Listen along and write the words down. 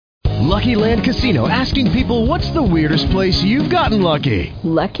Lucky Land Casino, asking people, what's the weirdest place you've gotten lucky?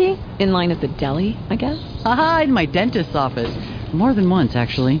 Lucky? In line at the deli, I guess? Aha, in my dentist's office. More than once,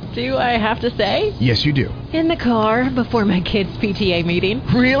 actually. Do I have to say? Yes, you do. In the car before my kids' PTA meeting.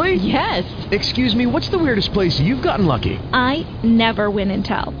 Really? Yes. Excuse me, what's the weirdest place you've gotten lucky? I never win and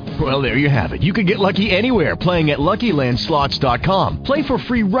tell. Well, there you have it. You can get lucky anywhere, playing at LuckyLandSlots.com. Play for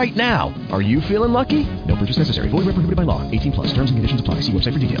free right now. Are you feeling lucky? No purchase necessary. Void where prohibited by law. 18 plus. Terms and conditions apply. See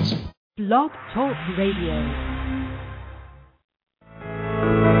website for details. Blog Talk Radio.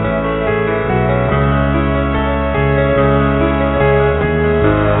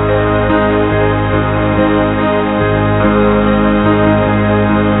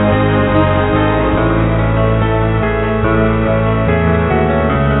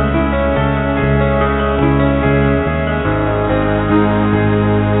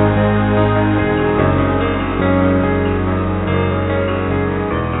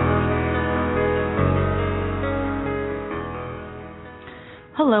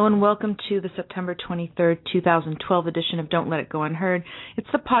 Hello and welcome to the September 23rd, 2012 edition of Don't Let It Go Unheard. It's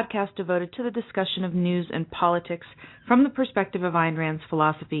the podcast devoted to the discussion of news and politics from the perspective of Ayn Rand's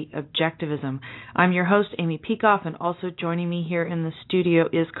philosophy, Objectivism. I'm your host, Amy Peikoff, and also joining me here in the studio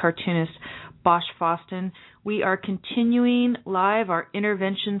is cartoonist Bosch Foston. We are continuing live our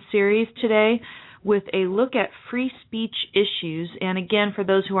intervention series today with a look at free speech issues. And again, for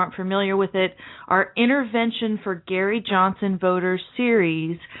those who aren't familiar with it, our Intervention for Gary Johnson Voters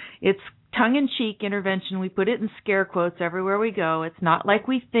series, it's tongue-in-cheek intervention. We put it in scare quotes everywhere we go. It's not like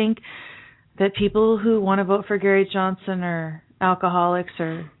we think that people who want to vote for Gary Johnson are alcoholics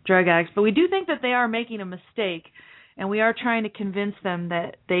or drug addicts, but we do think that they are making a mistake, and we are trying to convince them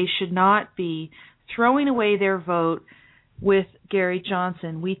that they should not be throwing away their vote with Gary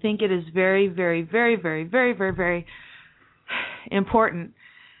Johnson. We think it is very, very, very, very, very, very, very important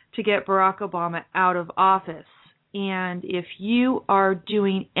to get Barack Obama out of office. And if you are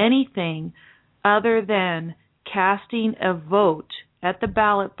doing anything other than casting a vote at the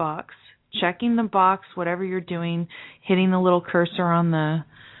ballot box, checking the box, whatever you're doing, hitting the little cursor on the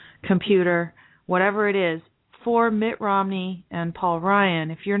computer, whatever it is, for Mitt Romney and Paul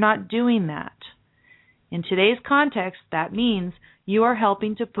Ryan, if you're not doing that, in today's context, that means you are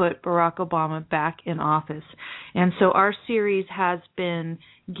helping to put Barack Obama back in office. And so our series has been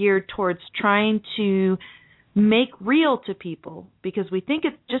geared towards trying to make real to people, because we think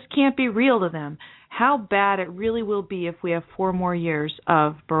it just can't be real to them, how bad it really will be if we have 4 more years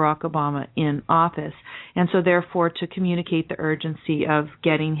of Barack Obama in office. And so therefore to communicate the urgency of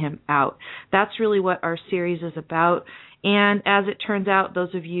getting him out. That's really what our series is about. And as it turns out,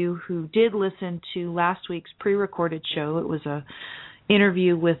 those of you who did listen to last week's pre-recorded show, it was a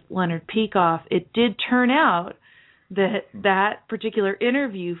interview with Let Peikoff, it did turn out that that particular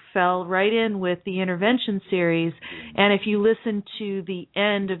interview fell right in with the intervention series. And if you listen to the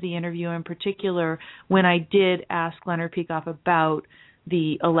end of the interview in particular, when I did ask Let Peikoff about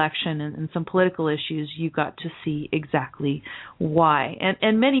the election and some political issues, you got to see exactly why.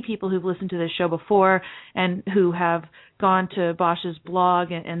 And many people who've listened to this show before and who have gone to Bosch's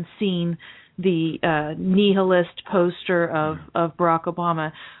blog and seen the nihilist poster of Barack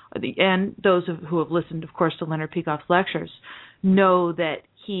Obama, and those who have listened, of course, to Let Peikoff's lectures, know that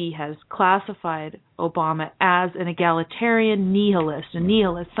he has classified Obama as an egalitarian nihilist,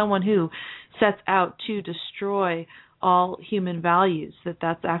 someone who sets out to destroy all human values,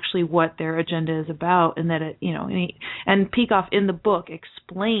 that's actually what their agenda is about, and that and Peikoff in the book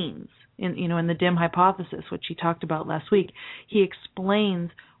explains in the dim hypothesis, which he talked about last week, he explains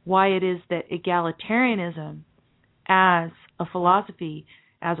why it is that egalitarianism as a philosophy,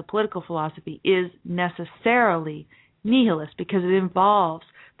 as a political philosophy, is necessarily nihilist, because it involves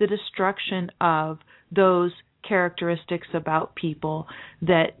the destruction of those characteristics about people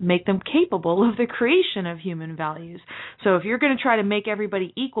that make them capable of the creation of human values. So if you're going to try to make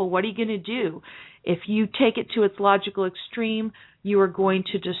everybody equal, what are you going to do? If you take it to its logical extreme, you are going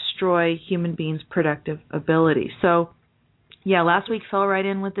to destroy human beings' productive ability. So, yeah, last week fell right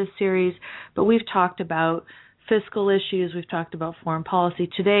in with this series, but we've talked about fiscal issues, we've talked about foreign policy.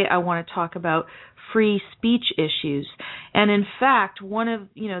 Today I want to talk about free speech issues. And in fact, one of,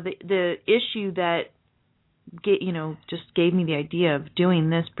 the issue that just gave me the idea of doing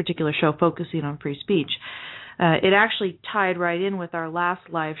this particular show focusing on free speech. It actually tied right in with our last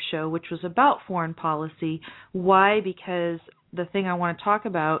live show, which was about foreign policy. Why? Because the thing I want to talk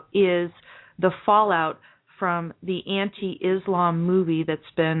about is the fallout from the anti-Islam movie that's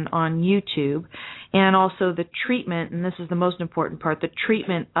been on YouTube, and also the treatment, and this is the most important part, the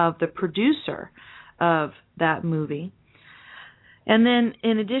treatment of the producer of that movie. And then,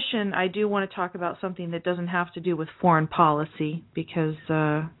 in addition, I do want to talk about something that doesn't have to do with foreign policy because,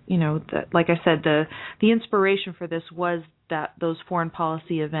 like I said, the inspiration for this was those foreign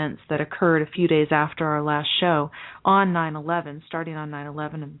policy events that occurred a few days after our last show on 9/11, starting on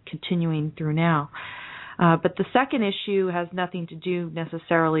 9/11 and continuing through now. But the second issue has nothing to do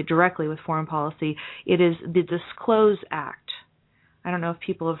necessarily directly with foreign policy. It is the Disclose Act. I don't know if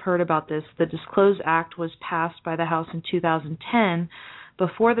people have heard about this. The Disclose Act was passed by the House in 2010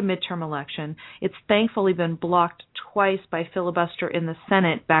 before the midterm election. It's thankfully been blocked twice by filibuster in the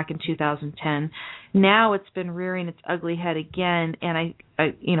Senate back in 2010. Now it's been rearing its ugly head again, and I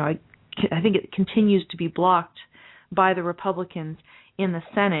think it continues to be blocked by the Republicans in the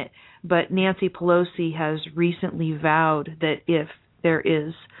Senate. But Nancy Pelosi has recently vowed that if there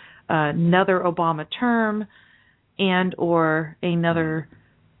is another Obama term and or another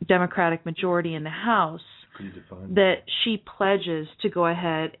Democratic majority in the House, that she pledges to go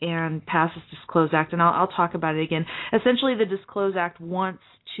ahead and pass this Disclose Act. And I'll talk about it again. Essentially, the Disclose Act wants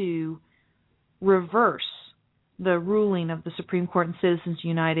to reverse the ruling of the Supreme Court and Citizens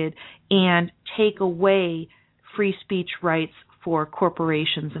United and take away free speech rights for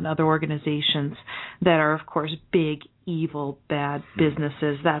corporations and other organizations that are, of course, big, evil, bad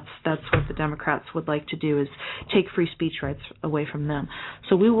businesses. That's what the Democrats would like to do, is take free speech rights away from them.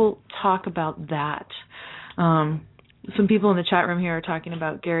 So we will talk about that. Some people in the chat room here are talking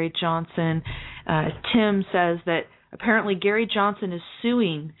about Gary Johnson. Tim says that apparently Gary Johnson is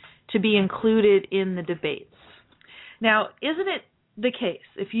suing to be included in the debates. Now, isn't it the case,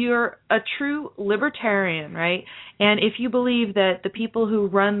 if you're a true libertarian, right, and if you believe that the people who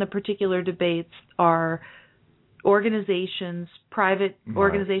run the particular debates are organizations, private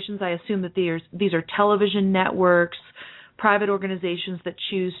organizations, I assume that these are television networks, private organizations that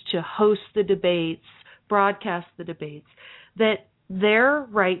choose to host the debates, broadcast the debates, that their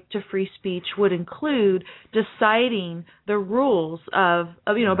right to free speech would include deciding the rules of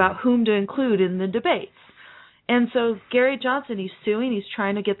about whom to include in the debates. And so Gary Johnson, he's suing. He's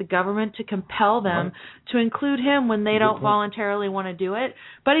trying to get the government to compel them to include him when they don't voluntarily want to do it.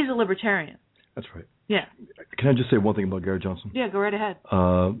 But he's a libertarian. That's right. Yeah. Can I just say one thing about Gary Johnson? Yeah, go right ahead.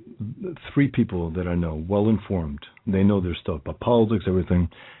 3 people that I know, well informed. They know their stuff about politics, everything.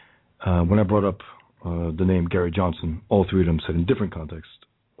 When I brought up the name Gary Johnson, all 3 of them said in different contexts,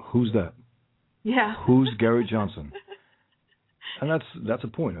 "Who's that?" Yeah. Who's Gary Johnson? And that's a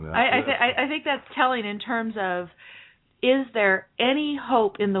point. I think that's telling in terms of, is there any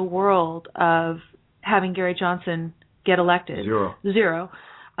hope in the world of having Gary Johnson get elected? Zero.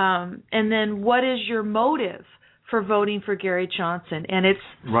 And then what is your motive for voting for Gary Johnson? And it's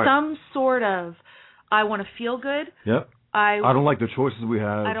some sort of, I want to feel good. Yep. I don't like the choices we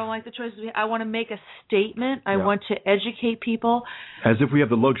have. I want to make a statement. I want to educate people. As if we have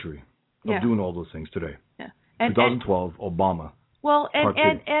the luxury of doing all those things today. Yeah. 2012, Obama. Well,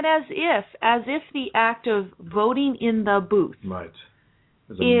 and as if the act of voting in the booth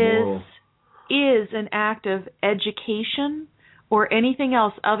is an act of education or anything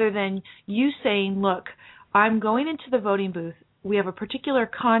else other than you saying, look, I'm going into the voting booth. We have a particular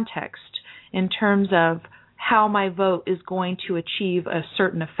context in terms of how my vote is going to achieve a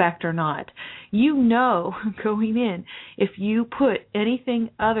certain effect or not. You know, going in, if you put anything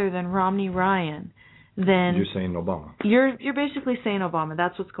other than Romney Ryan, then you're saying Obama. You're basically saying Obama.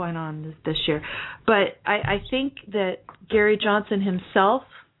 That's what's going on this year. But I think that Gary Johnson himself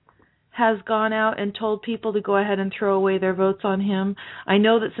has gone out and told people to go ahead and throw away their votes on him. I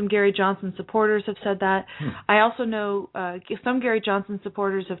know that some Gary Johnson supporters have said that. I also know some Gary Johnson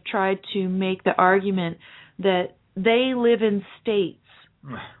supporters have tried to make the argument that they live in states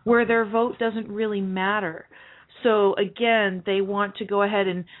where their vote doesn't really matter. So, again, they want to go ahead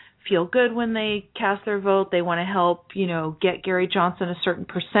and feel good when they cast their vote. They want to help, get Gary Johnson a certain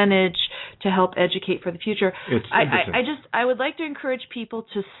percentage to help educate for the future. I would like to encourage people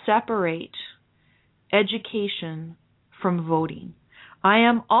to separate education from voting. I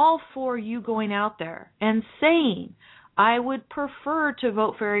am all for you going out there and saying, I would prefer to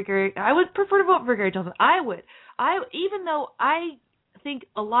vote for Gary Johnson. Even though I think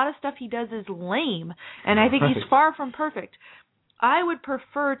a lot of stuff he does is lame, and I think he's far from perfect. I would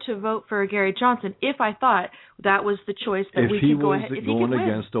prefer to vote for Gary Johnson if I thought that was the choice that we could go ahead. If he was going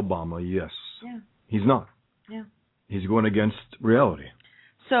against Obama, yes. Yeah. He's not. Yeah. He's going against reality.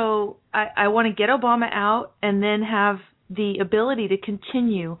 So I want to get Obama out and then have the ability to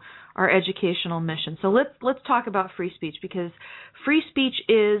continue our educational mission. So let's talk about free speech, because free speech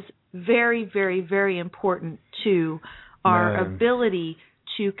is very, very, very important to our ability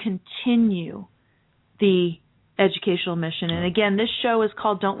to continue the educational mission. And again, this show is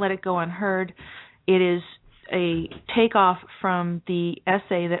called Don't Let It Go Unheard. It is a takeoff from the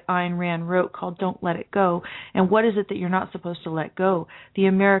essay that Ayn Rand wrote called Don't Let It Go. And what is it that you're not supposed to let go? The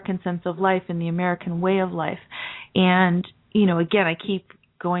American sense of life and the American way of life. And, again, I keep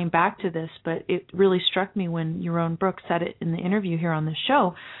going back to this, but it really struck me when Yaron Brook said it in the interview here on the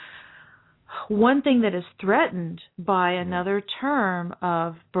show. One thing that is threatened by another term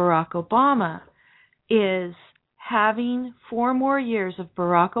of Barack Obama is having 4 more years of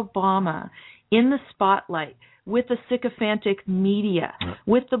Barack Obama in the spotlight with the sycophantic media,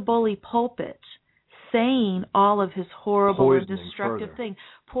 with the bully pulpit, saying all of his horrible and destructive things,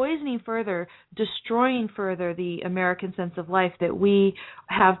 poisoning further, destroying further the American sense of life that we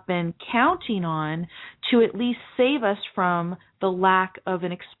have been counting on to at least save us from the lack of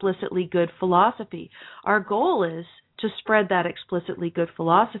an explicitly good philosophy. Our goal is to spread that explicitly good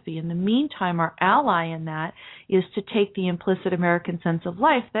philosophy. In the meantime, our ally in that is to take the implicit American sense of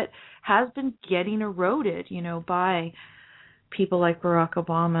life that has been getting eroded, by people like Barack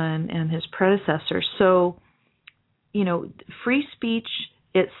Obama and his predecessors. So, free speech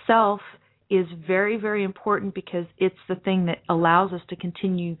itself is very, very important because it's the thing that allows us to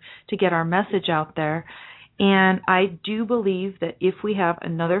continue to get our message out there. And I do believe that if we have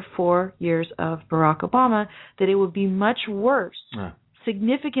another 4 years of Barack Obama, that it would be much worse,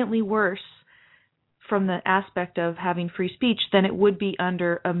 significantly worse from the aspect of having free speech than it would be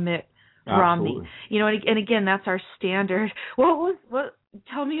under a Mitt Romney. And again, that's our standard.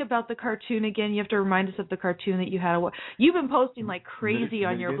 Tell me about the cartoon again. You have to remind us of the cartoon that you had. You've been posting like crazy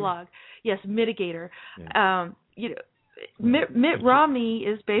on your blog. Yes, Mitigator. Yeah. Mitt Romney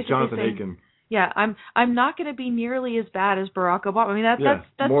is basically Jonathan saying, Aiken. Yeah, I'm not going to be nearly as bad as Barack Obama. I mean,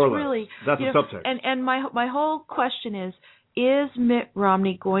 that's more or really less. That's a subtext. And my whole question is Mitt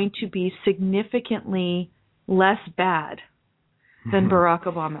Romney going to be significantly less bad than Barack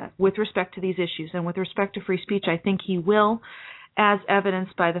Obama with respect to these issues? And with respect to free speech, I think he will, as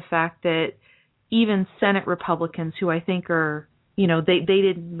evidenced by the fact that even Senate Republicans, who I think are, they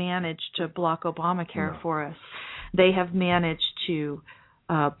didn't manage to block Obamacare for us. They have managed to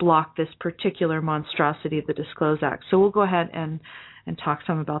block this particular monstrosity of the Disclose Act. So we'll go ahead and talk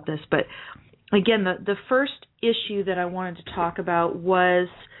some about this. But again, the first issue that I wanted to talk about was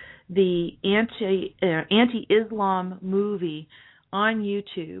the anti-Islam movie on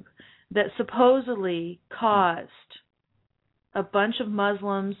YouTube that supposedly caused a bunch of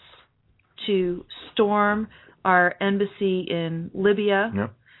Muslims to storm our embassy in Libya,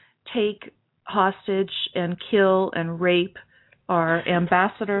 take hostage and kill and rape our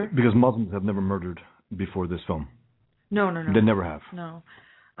ambassador. Because Muslims have never murdered before this film. No. They never have. No.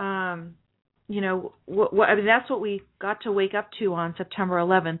 I mean, that's what we got to wake up to on September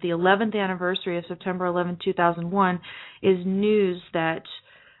 11th. The 11th anniversary of September 11, 2001 is news that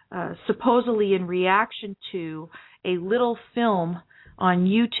supposedly in reaction to a little film on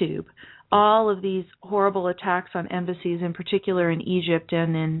YouTube, all of these horrible attacks on embassies, in particular in Egypt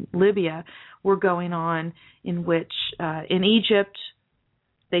and in Libya, were going on, in which in Egypt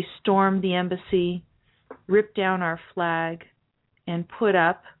they stormed the embassy, ripped down our flag, and put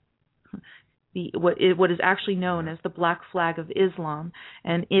up what is actually known as the Black Flag of Islam.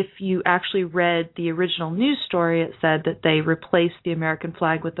 And if you actually read the original news story, it said that they replaced the American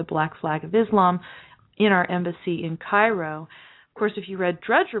flag with the Black Flag of Islam in our embassy in Cairo. Of course, if you read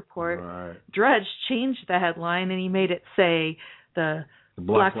Drudge Report, Drudge changed the headline and he made it say the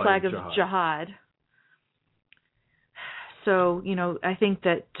Black Flag of Jihad. So, I think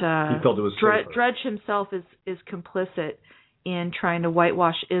that he felt it was Drudge himself is complicit in trying to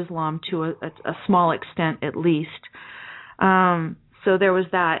whitewash Islam to a small extent, at least. So there was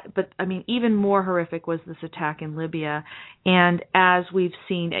that. But, I mean, even more horrific was this attack in Libya. And as we've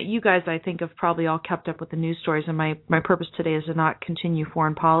seen, you guys, I think, have probably all kept up with the news stories, and my purpose today is to not continue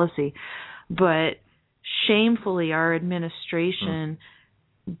foreign policy. But shamefully, our administration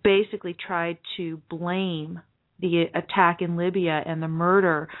basically tried to blame the attack in Libya and the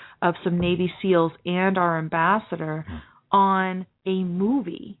murder of some Navy SEALs and our ambassador on a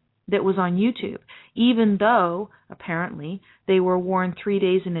movie that was on YouTube, even though apparently they were warned 3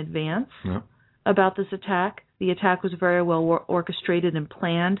 days in advance about this attack. The attack was very well orchestrated and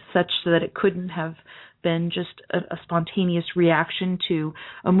planned, such that it couldn't have been just a spontaneous reaction to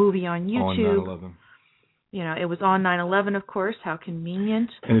a movie on YouTube. On 9/11. It was on 9/11, of course. How convenient.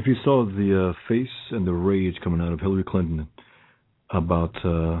 And if you saw the face and the rage coming out of Hillary Clinton about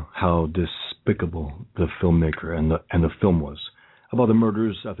how despicable the filmmaker and the film was. About the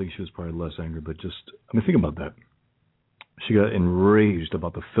murders, I think she was probably less angry, but think about that. She got enraged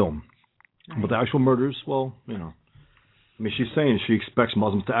about the film But the actual murders, well, I mean, she's saying she expects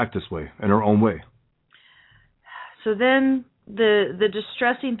Muslims to act this way, in her own way. So then the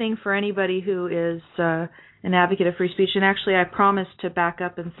distressing thing for anybody who is an advocate of free speech, and actually I promised to back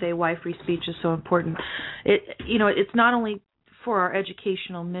up and say why free speech is so important. It's not only for our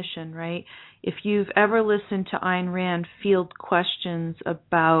educational mission, right? If you've ever listened to Ayn Rand field questions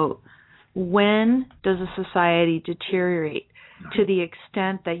about when does a society deteriorate to the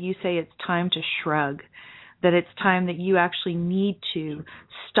extent that you say it's time to shrug, that it's time that you actually need to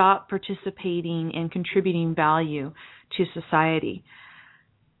stop participating and contributing value to society.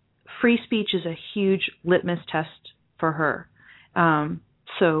 Free speech is a huge litmus test for her.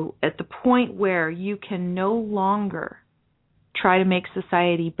 So at the point where you can no longer try to make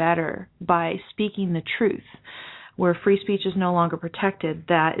society better by speaking the truth, where free speech is no longer protected,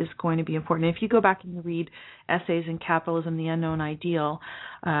 that is going to be important. If you go back and you read essays in Capitalism, the Unknown Ideal,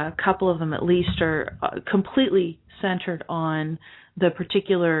 a couple of them at least are completely centered on the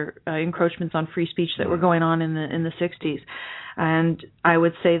particular encroachments on free speech that were going on in the 60s. And I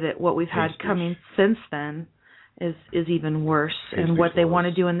would say that what we've had coming since then is even worse, and what they want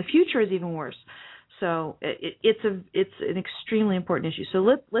to do in the future is even worse. So it's an extremely important issue.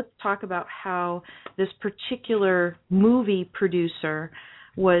 So let's talk about how this particular movie producer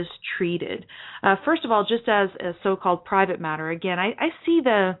was treated. First of all, just as a so-called private matter, again, I see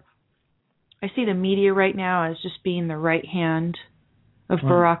the media right now as just being the right hand of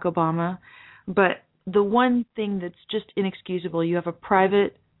Barack Obama. But the one thing that's just inexcusable, you have a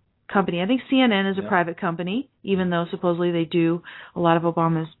private company. I think CNN is a private company, even though supposedly they do a lot of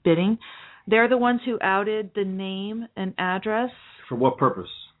Obama's bidding. They're the ones who outed the name and address. For what purpose?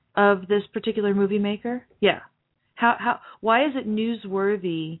 Of this particular movie maker? Yeah. Why is it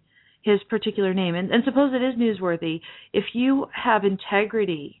newsworthy, his particular name? And suppose it is newsworthy. If you have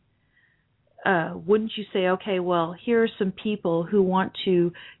integrity, wouldn't you say, okay, well, here are some people who want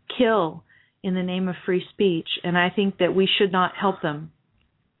to kill in the name of free speech, and I think that we should not help them.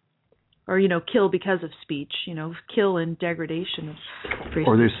 Or, kill because of speech, kill in degradation of free speech.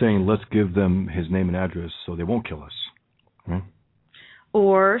 Or they're saying, let's give them his name and address so they won't kill us. Right?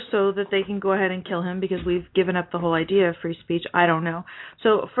 Or so that they can go ahead and kill him because we've given up the whole idea of free speech. I don't know.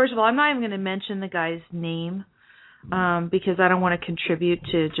 So, first of all, I'm not even going to mention the guy's name because I don't want to contribute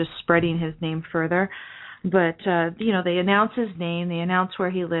to just spreading his name further. But, they announce his name, they announce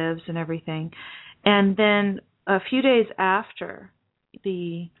where he lives and everything. And then a few days after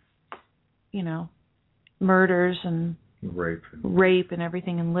the murders and rape and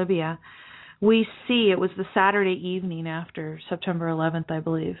everything in Libya, we see it was the Saturday evening after September 11th, I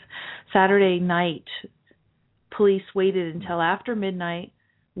believe. Saturday night, police waited until after midnight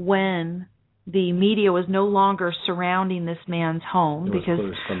when the media was no longer surrounding this man's home because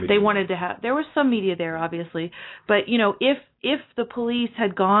they wanted to have, there was some media there obviously, but if the police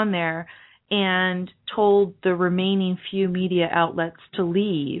had gone there and told the remaining few media outlets to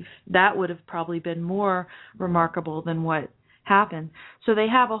leave, that would have probably been more remarkable than what happened. So they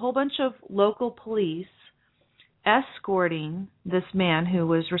have a whole bunch of local police escorting this man who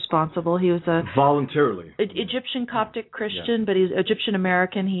was responsible. He was a voluntarily Egyptian Coptic Christian, but he's Egyptian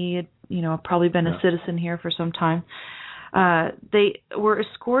American. He had, probably been a citizen here for some time. They were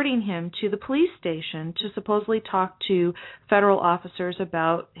escorting him to the police station to supposedly talk to federal officers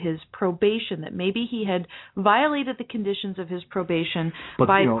about his probation, that maybe he had violated the conditions of his probation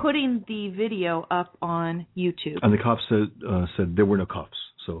by putting the video up on YouTube. And the cops said there were no cuffs,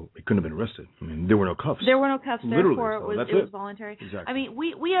 so he couldn't have been arrested. I mean, there were no cuffs. There were no cuffs, therefore so it was voluntary. Exactly. I mean,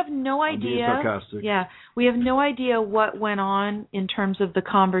 we have no idea. I'm being sarcastic. Yeah, we have no idea what went on in terms of the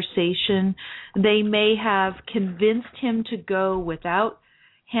conversation. They may have convinced him to go without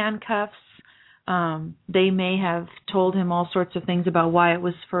handcuffs. They may have told him all sorts of things about why it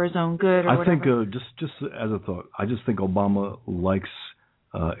was for his own good or whatever. I think, just as a thought, I just think Obama likes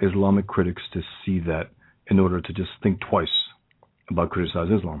Islamic critics to see that in order to just think twice about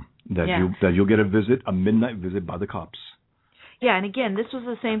criticizing Islam. That you'll get a midnight visit by the cops. Yeah, and again, this was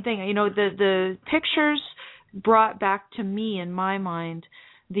the same thing. The pictures brought back to me, in my mind,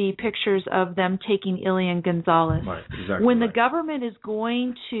 the pictures of them taking Elian Gonzalez. Right, exactly. When the government is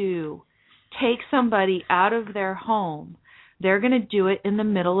going to take somebody out of their home, they're going to do it in the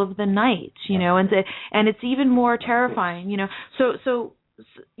middle of the night, and it's even more terrifying, So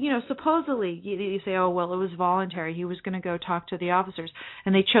supposedly you say, oh, well, it was voluntary. He was going to go talk to the officers,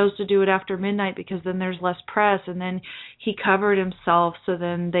 and they chose to do it after midnight because then there's less press, and then he covered himself so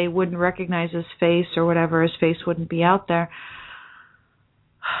then they wouldn't recognize his face or whatever. His face wouldn't be out there.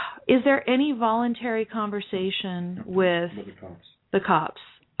 Is there any voluntary conversation with the cops?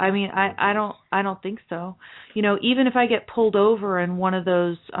 I mean, I don't think so. You know, even if I get pulled over in one of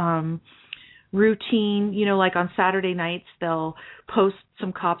those routine, you know, like on Saturday nights, they'll post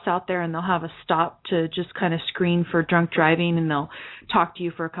some cops out there and they'll have a stop to just kind of screen for drunk driving, and they'll talk to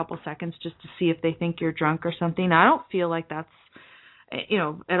you for a couple seconds just to see if they think you're drunk or something. I don't feel like that's, you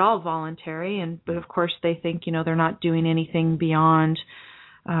know, at all voluntary, but of course they think, you know, they're not doing anything beyond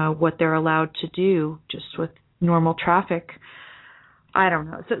what they're allowed to do just with normal traffic. I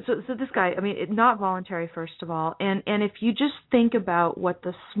don't know. So this guy, I mean, not voluntary, first of all. And if you just think about what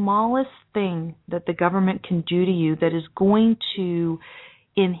the smallest thing that the government can do to you that is going to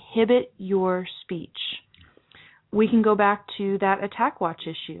inhibit your speech, we can go back to that Attack Watch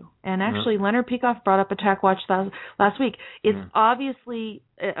issue. And actually, Leonard Peikoff brought up Attack Watch last week. It's obviously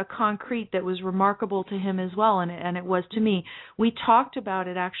a concrete that was remarkable to him as well, and it was to me. We talked about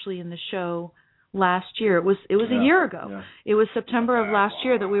it actually in the show last year. It was a year ago. Yeah. It was September of last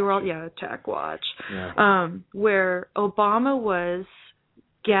year that we were all Attack Watch, where Obama was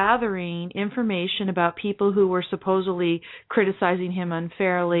gathering information about people who were supposedly criticizing him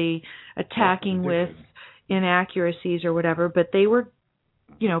unfairly, attacking with inaccuracies or whatever, but they were,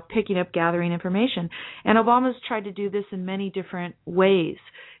 you know, picking up, gathering information. And Obama's tried to do this in many different ways,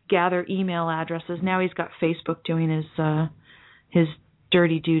 gather email addresses. Now he's got Facebook doing his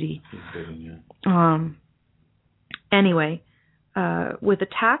dirty duty. Anyway, with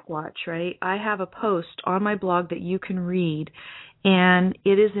Attack Watch, right, I have a post on my blog that you can read, and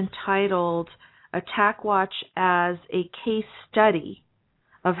it is entitled Attack Watch as a Case Study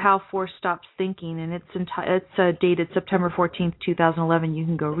of How Force Stops Thinking, and it's dated September 14th, 2011. You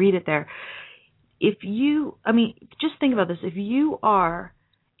can go read it there. If you, I mean, just think about this. If you are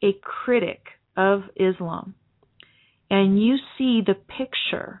a critic of Islam, and you see the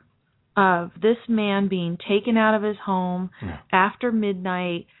picture of this man being taken out of his home after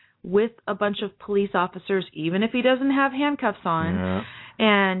midnight with a bunch of police officers, even if he doesn't have handcuffs on,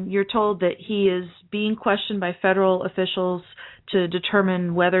 and you're told that he is being questioned by federal officials to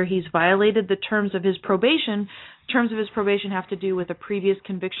determine whether he's violated the terms of his probation. Terms of his probation have to do with a previous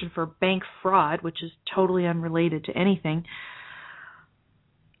conviction for bank fraud, which is totally unrelated to anything.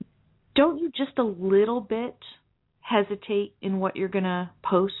 Don't you just a little bit hesitate in what you're going to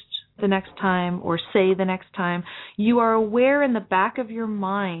post the next time or say the next time? You are aware in the back of your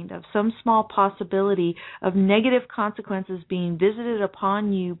mind of some small possibility of negative consequences being visited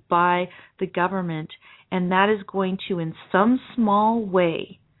upon you by the government, and that is going to, in some small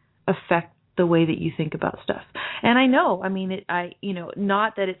way, affect the way that you think about stuff. And I know, I mean,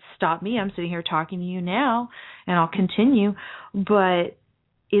 not that it stopped me. I'm sitting here talking to you now, and I'll continue, but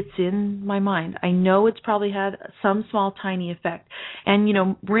it's in my mind. I know it's probably had some small, tiny effect. And, you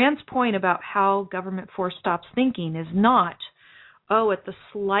know, Rand's point about how government force stops thinking is not, at the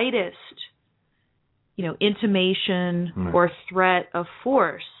slightest, you know, intimation or threat of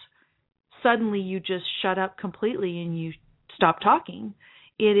force, suddenly you just shut up completely and you stop talking.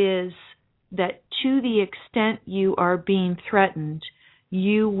 It is that to the extent you are being threatened,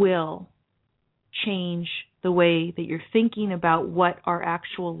 you will change the way that you're thinking about what are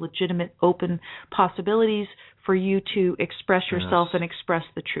actual legitimate open possibilities for you to express yourself and express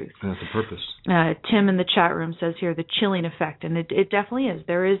the truth. That's the purpose. Tim in the chat room says here the chilling effect, and it definitely is.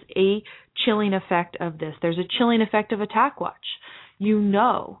 There is a chilling effect of this. There's a chilling effect of Attack Watch. You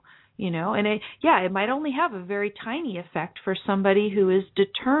know, and it might only have a very tiny effect for somebody who is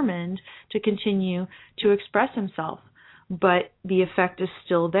determined to continue to express himself, but the effect is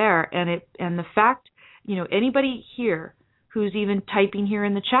still there. And the fact, anybody here who's even typing here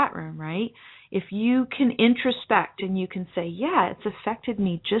in the chat room, right? If you can introspect and you can say, yeah, it's affected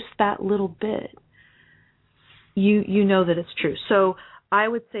me just that little bit, you know that it's true. So I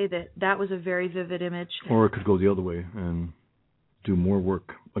would say that was a very vivid image. Or it could go the other way and do more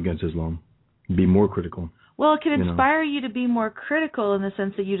work against Islam, be more critical. Well, it can inspire you to be more critical in the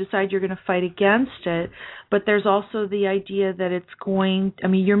sense that you decide you're going to fight against it, but there's also the idea that it's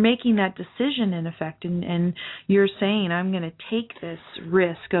you're making that decision in effect, and you're saying, I'm going to take this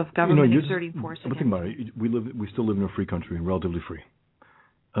risk of government exerting force against me. Think about it. We still live in a free country, relatively free.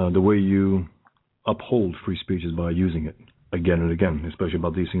 The way you uphold free speech is by using it again and again, especially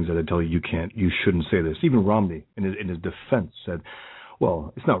about these things that I tell you you shouldn't say this. Even Romney, in his defense, said,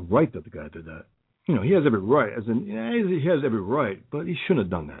 well, it's not right that the guy did that. He has every right, he has every right, but he shouldn't have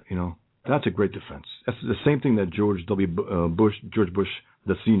done that, That's a great defense. That's the same thing that George Bush,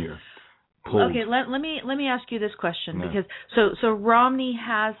 the senior, pulled. Okay, let me ask you this question, because so Romney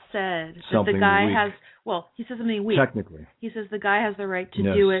has said that something the guy weak. has, he says something weak. Technically. He says the guy has the right to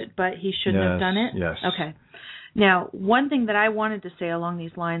do it, but he shouldn't have done it? Yes. Okay. Now, one thing that I wanted to say along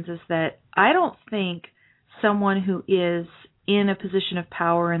these lines is that I don't think someone who is in a position of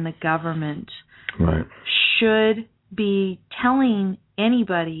power in the government should be telling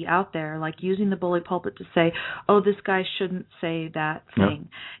anybody out there, like using the bully pulpit to say, oh, this guy shouldn't say that thing.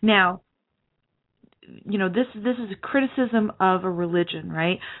 Now, this is a criticism of a religion,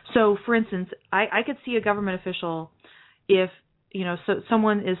 right? So, for instance, I could see a government official if, so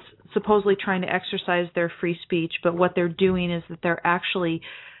someone is supposedly trying to exercise their free speech, but what they're doing is that they're actually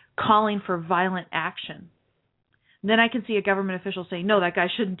calling for violent action. Then I can see a government official saying, no, that guy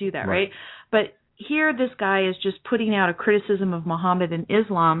shouldn't do that, right? But here this guy is just putting out a criticism of Muhammad and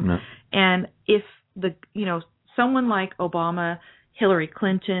Islam, and if someone like Obama, Hillary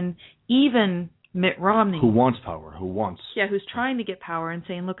Clinton, even Mitt Romney, who's trying to get power and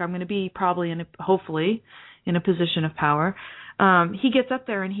saying, look, I'm going to be probably hopefully in a position of power, he gets up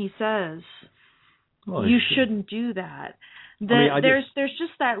there and he says, you shouldn't do that. There's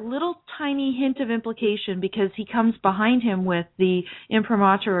just that little tiny hint of implication because he comes behind him with the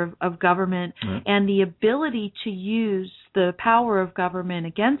imprimatur of government and the ability to use the power of government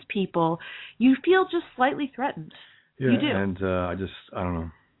against people. You feel just slightly threatened. Yeah, you do. And I don't know.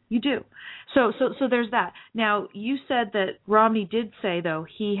 You do. So there's that. Now, you said that Romney did say, though,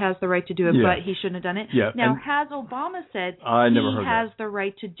 he has the right to do it, but he shouldn't have done it. Yeah, now, has Obama said he has the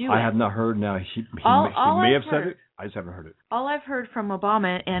right to do it? I have not heard. Now, he may have said it. I just haven't heard it. All I've heard from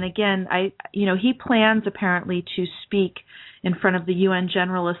Obama, and again, he plans apparently to speak in front of the UN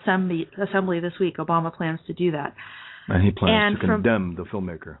General Assembly this week. Obama plans to do that. And he plans to condemn the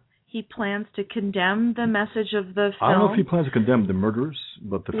filmmaker. He plans to condemn the message of the film. I don't know if he plans to condemn the murderers,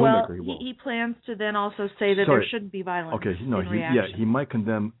 but the filmmaker he will. He plans to then also say that there shouldn't be violence. Okay, no, he might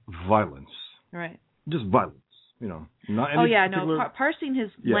condemn violence. Right. Just violence, Not any parsing his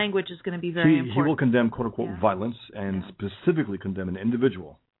language is going to be very important. He will condemn, quote unquote, violence and specifically condemn an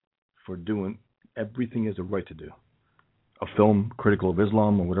individual for doing everything he has a right to do. A film critical of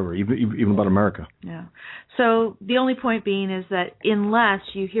Islam or whatever, even about America. Yeah. So the only point being is that unless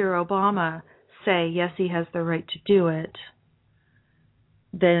you hear Obama say, yes, he has the right to do it,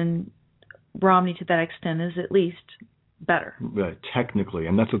 then Romney to that extent is at least better. Technically,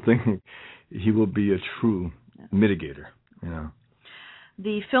 and that's the thing, he will be a true mitigator.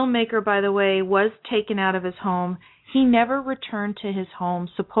 The filmmaker, by the way, was taken out of his home. He never returned to his home.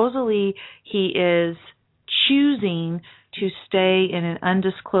 Supposedly he is choosing to stay in an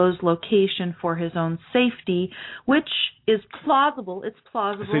undisclosed location for his own safety, which is plausible. It's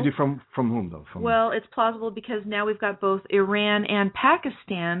plausible. Safety from whom, though? Well, it's plausible because now we've got both Iran and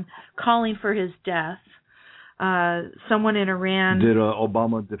Pakistan calling for his death. Someone in Iran... Did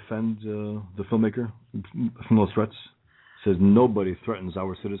Obama defend the filmmaker from those threats? Says nobody threatens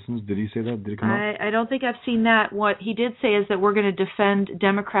our citizens. Did he say that? Did it come out? I don't think I've seen that. What he did say is that we're going to defend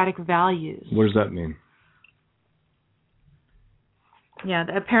democratic values. What does that mean? Yeah,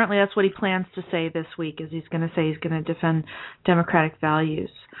 apparently that's what he plans to say this week, is he's going to say he's going to defend democratic values.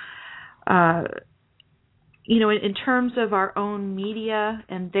 In terms of our own media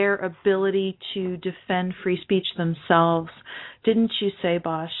and their ability to defend free speech themselves, didn't you say,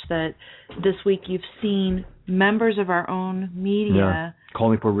 Bosch, that this week you've seen members of our own media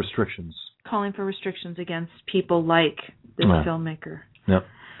calling for restrictions against people like this filmmaker? Yep.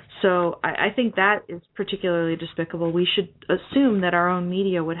 So I think that is particularly despicable. We should assume that our own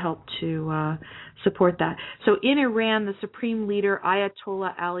media would help to support that. So in Iran, the supreme leader,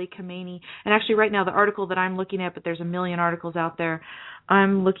 Ayatollah Ali Khamenei, and actually right now the article that I'm looking at, but there's a million articles out there,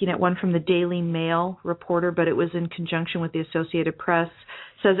 I'm looking at one from the Daily Mail reporter, but it was in conjunction with the Associated Press,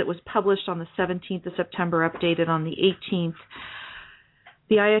 says it was published on the 17th of September, updated on the 18th.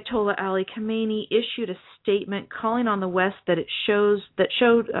 The Ayatollah Ali Khamenei issued a statement calling on the West that it showed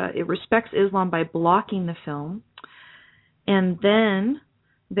it respects Islam by blocking the film. And then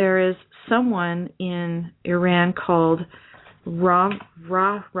there is someone in Iran called Rahimini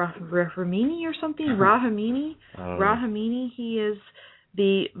or something. Rahimini. He is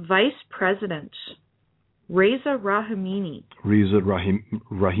the vice president. Reza Rahimi.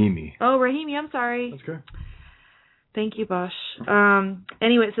 Oh, Rahimi. I'm sorry. That's good. Thank you, Bosch.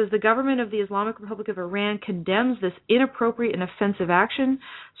 Anyway, it says the government of the Islamic Republic of Iran condemns this inappropriate and offensive action.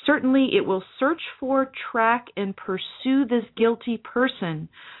 Certainly, it will search for, track, and pursue this guilty person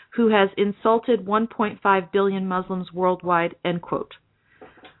who has insulted 1.5 billion Muslims worldwide, end quote.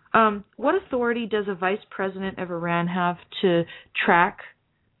 What authority does a vice president of Iran have to track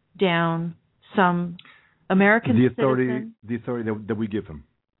down some American citizen? The authority that we give him.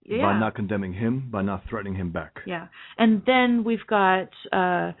 Yeah. By not condemning him, by not threatening him back. Yeah. And then we've got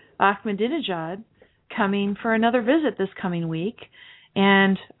Ahmadinejad coming for another visit this coming week.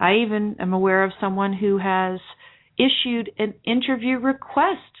 And I even am aware of someone who has issued an interview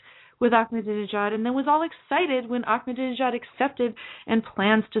request with Ahmadinejad and then was all excited when Ahmadinejad accepted and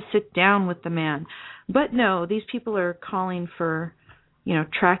plans to sit down with the man. But no, these people are calling for,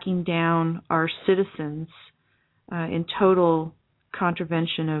 tracking down our citizens in total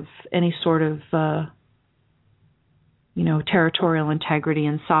contravention of any sort of, territorial integrity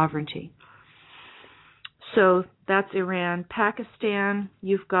and sovereignty. So that's Iran. Pakistan,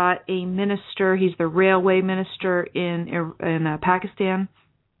 you've got a minister. He's the railway minister in Pakistan.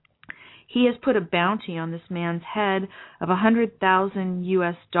 He has put a bounty on this man's head of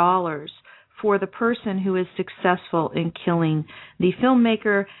 $100,000 for the person who is successful in killing the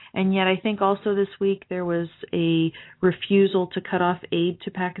filmmaker. And yet I think also this week there was a refusal to cut off aid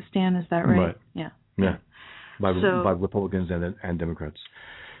to Pakistan. Is that right? Yeah. By Republicans and Democrats.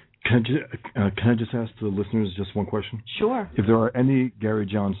 Can I just ask the listeners just one question? Sure. If there are any Gary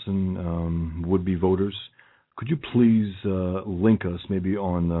Johnson would-be voters, could you please link us, maybe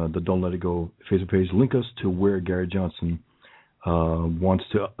on the Don't Let It Go Facebook page, link us to where Gary Johnson wants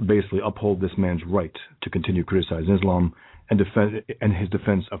to basically uphold this man's right to continue criticizing Islam and his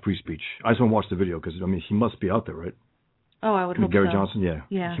defense of free speech. I just want to watch the video because, he must be out there, right? Oh, I would hope Gary so. Johnson, yeah.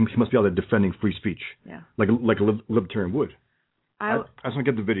 Yeah. He must be out there defending free speech. Yeah. Like a libertarian would. I just want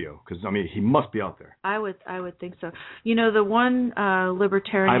to get the video because he must be out there. I would think so. The one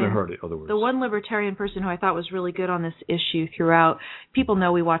libertarian. I haven't heard it. Other words. The one libertarian person who I thought was really good on this issue throughout. People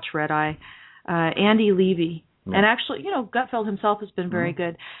know we watch Red Eye. Andy Levy, and actually, Gutfeld himself has been very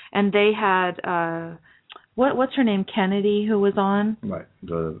good. And they had what's her name, Kennedy, who was on. Right.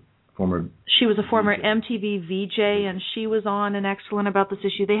 She was a former MTV VJ, and she was on and excellent about this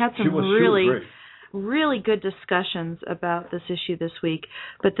issue. They had some really good discussions about this issue this week.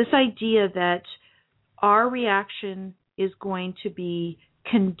 But this idea that our reaction is going to be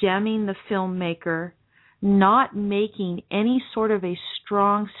condemning the filmmaker, not making any sort of a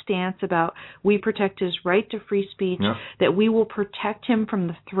strong stance about we protect his right to free speech, that we will protect him from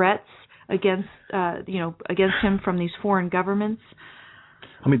the threats against him from these foreign governments.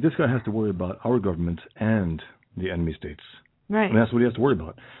 This guy has to worry about our government and the enemy states. Right. That's what he has to worry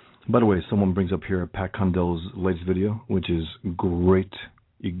about. By the way, someone brings up here Pat Condell's latest video, which is great.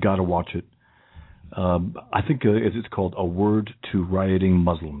 You got to watch it. I think it's called A Word to Rioting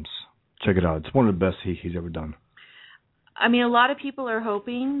Muslims. Check it out. It's one of the best he's ever done. A lot of people are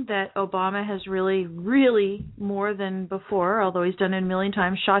hoping that Obama has really, really, more than before, although he's done it a million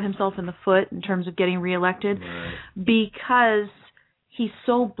times, shot himself in the foot in terms of getting reelected, because he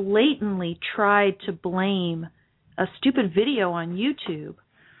so blatantly tried to blame a stupid video on YouTube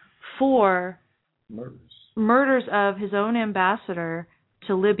for murders of his own ambassador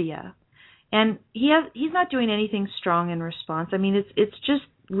to Libya. And he's not doing anything strong in response. It's just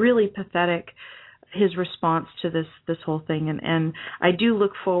really pathetic, his response to this whole thing. And I do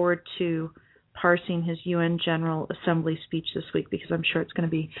look forward to parsing his UN General Assembly speech this week because I'm sure it's going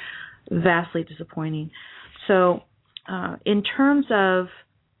to be vastly disappointing. So in terms of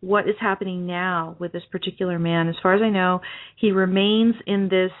what is happening now with this particular man, as far as I know, he remains in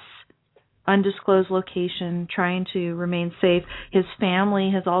this undisclosed location, trying to remain safe. His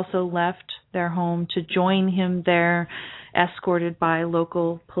family has also left their home to join him there, escorted by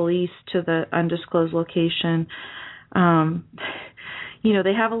local police to the undisclosed location.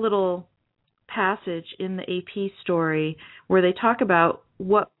 They have a little passage in the AP story where they talk about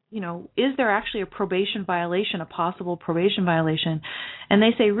what, is there actually a probation violation, a possible probation violation? And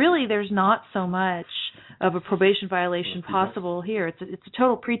they say, really, there's not so much of a probation violation possible here. It's a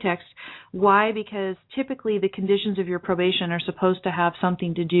total pretext. Why? Because typically the conditions of your probation are supposed to have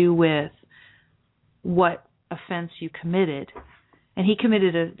something to do with what offense you committed. And he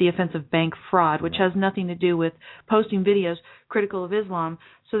committed the offense of bank fraud, which has nothing to do with posting videos critical of Islam.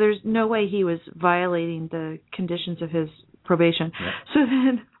 So there's no way he was violating the conditions of his probation. Yeah. So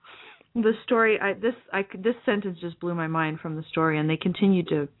then the story, this sentence just blew my mind from the story, and they continued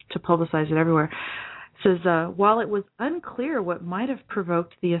to publicize it everywhere. It says, while it was unclear what might have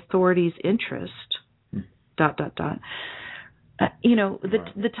provoked the authorities' interest, ...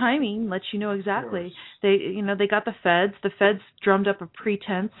 The timing lets you know exactly. They got the feds. The feds drummed up a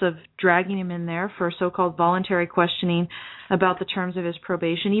pretense of dragging him in there for so-called voluntary questioning about the terms of his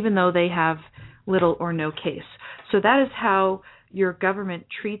probation, even though they have little or no case. So that is how your government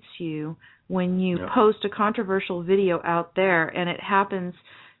treats you when you post a controversial video out there, and it happens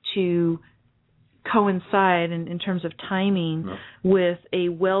to coincide in terms of timing with a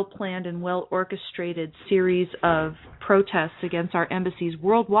well-planned and well-orchestrated series of protests against our embassies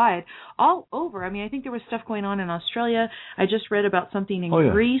worldwide, all over. I mean, I think there was stuff going on in Australia. I just read about something in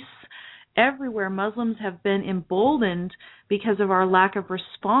Greece. Everywhere, Muslims have been emboldened because of our lack of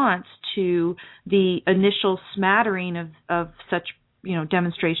response to the initial smattering of such,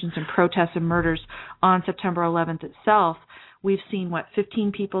 demonstrations and protests and murders on September 11th itself. We've seen,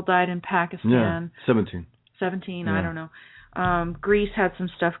 15 people died in Pakistan. Yeah, 17. 17, yeah. I don't know. Greece had some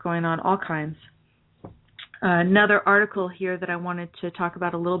stuff going on, all kinds. Another article here that I wanted to talk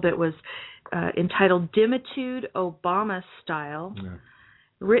about a little bit was entitled Dimitude Obama Style,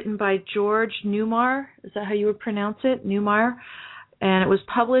 written by George Newmar. Is that how you would pronounce it? Newmar. And it was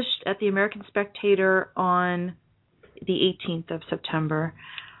published at the American Spectator on the 18th of September.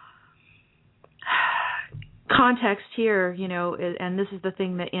 Context here, and this is the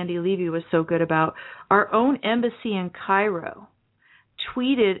thing that Andy Levy was so good about. Our own embassy in Cairo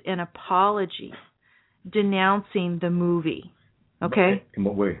tweeted an apology denouncing the movie. Okay? In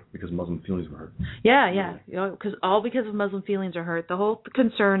what way? Because Muslim feelings were hurt. Yeah. Because of Muslim feelings are hurt. The whole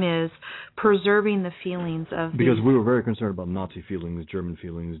concern is preserving the feelings of. Because we were very concerned about Nazi feelings, German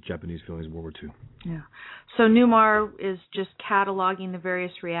feelings, Japanese feelings, World War II. Yeah. So Newmar is just cataloging the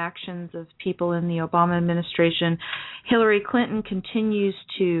various reactions of people in the Obama administration. Hillary Clinton continues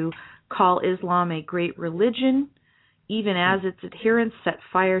to call Islam a great religion, even as its adherents set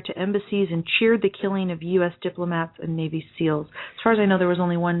fire to embassies and cheered the killing of U.S. diplomats and Navy SEALs. As far as I know, there was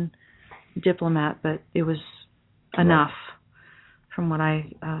only one diplomat, but it was enough from what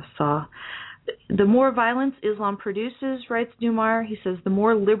I saw. The more violence Islam produces, writes Newmar, he says, the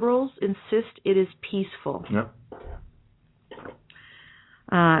more liberals insist it is peaceful. Yep.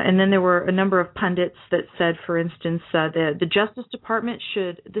 And then there were a number of pundits that said, for instance, the Justice Department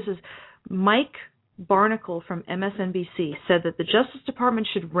should, this is Mike Barnacle from MSNBC, said that the Justice Department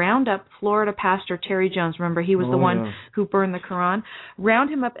should round up Florida pastor Terry Jones. Remember, he was the one who burned the Quran. Round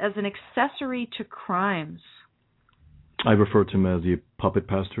him up as an accessory to crimes. I refer to him as the puppet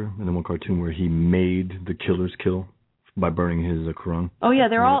pastor in the one cartoon where he made the killers kill by burning his Quran. Oh yeah,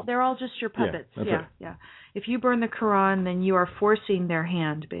 they're all just your puppets. Yeah. If you burn the Quran, then you are forcing their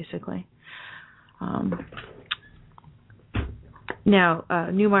hand, basically. Now,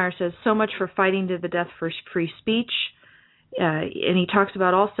 Newmeyer says, so much for fighting to the death for free speech. And he talks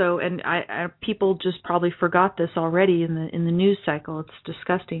about also, and people just probably forgot this already in the news cycle. It's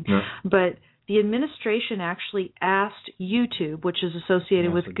disgusting. Yeah. But the administration actually asked YouTube, which is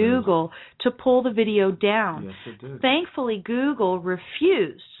associated with Google, to pull the video down. Yes, it did. Thankfully, Google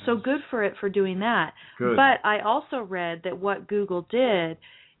refused. So good for it for doing that. Good. But I also read that what Google did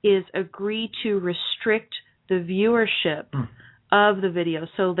is agree to restrict the viewership of the video.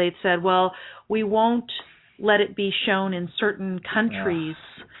 So they said, well, we won't let it be shown in certain countries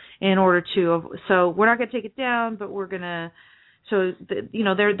in order to. So we're not going to take it down, but we're going to. So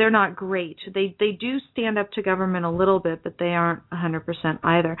they're not great. They do stand up to government a little bit, but they aren't 100%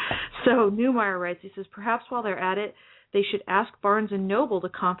 either. So Newmeyer writes, he says, perhaps while they're at it, they should ask Barnes & Noble to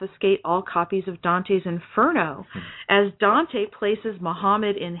confiscate all copies of Dante's Inferno, as Dante places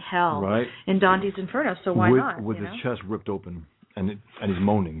Muhammad in hell in Dante's Inferno. So why not? With his chest ripped open and he's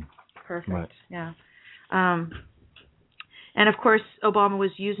moaning. Perfect. Right. Yeah. And of course, Obama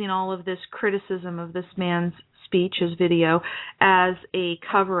was using all of this criticism of this man's speech, his video, as a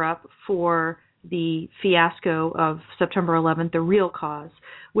cover-up for the fiasco of September 11th, the real cause,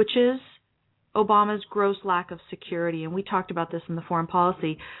 which is Obama's gross lack of security. And we talked about this in the foreign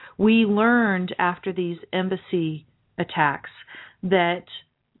policy. We learned after these embassy attacks that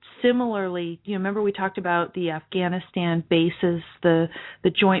similarly, remember we talked about the Afghanistan bases, the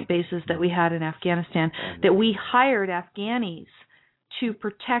joint bases that we had in Afghanistan, that we hired Afghanis to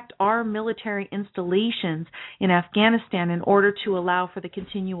protect our military installations in Afghanistan in order to allow for the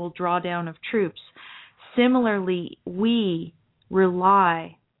continual drawdown of troops. Similarly, we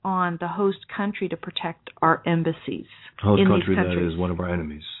rely on the host country to protect our embassies host in country these countries. That is one of our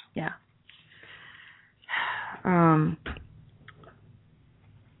enemies. Yeah.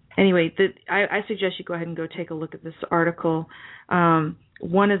 Anyway, I suggest you go ahead and go take a look at this article.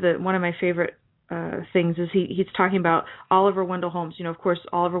 One of my favorite things is he's talking about Oliver Wendell Holmes. Of course,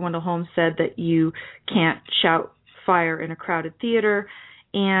 Oliver Wendell Holmes said that you can't shout fire in a crowded theater,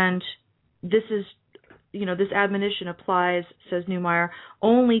 and this is, this admonition applies, says Newmeyer,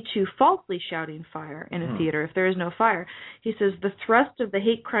 only to falsely shouting fire in a theater if there is no fire. He says the thrust of the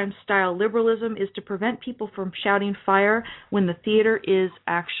hate crime style liberalism is to prevent people from shouting fire when the theater is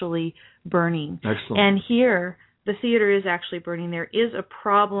actually burning. Excellent. And here, the theater is actually burning. There is a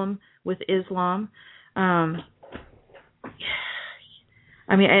problem with Islam.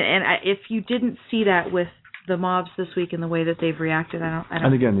 If you didn't see that with the mobs this week and the way that they've reacted. I don't.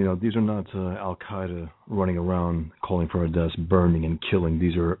 And again, these are not Al Qaeda running around calling for our deaths, burning and killing.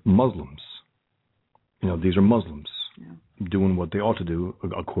 These are Muslims. These are Muslims doing what they ought to do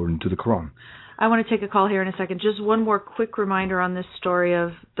according to the Quran. I want to take a call here in a second. Just one more quick reminder on this story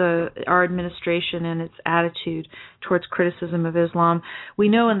of our administration and its attitude towards criticism of Islam. We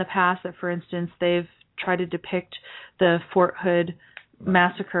know in the past that, for instance, they've tried to depict the Fort Hood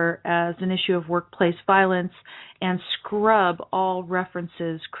massacre as an issue of workplace violence and scrub all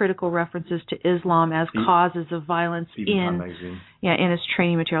critical references to Islam as causes of violence in its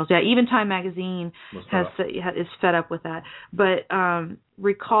training materials. Yeah, even Time Magazine is fed up with that. But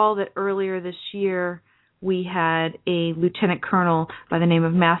recall that earlier this year we had a lieutenant colonel by the name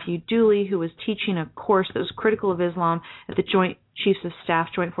of Matthew Dooley who was teaching a course that was critical of Islam at the Joint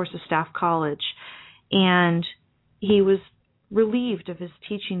Forces Staff College, and he was relieved of his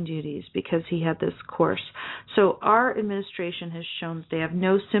teaching duties because he had this course. So our administration has shown that they have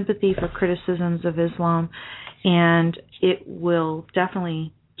no sympathy for criticisms of Islam, and it will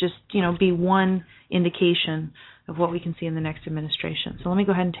definitely just, be one indication of what we can see in the next administration. So let me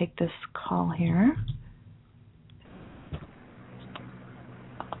go ahead and take this call here.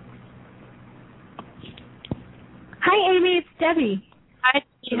 Hi, Amy. It's Debbie. Hi,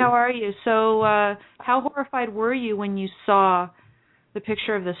 how are you? So how horrified were you when you saw the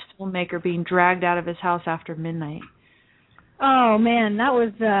picture of this filmmaker being dragged out of his house after midnight? Oh, man, that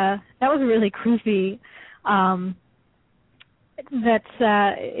was really creepy.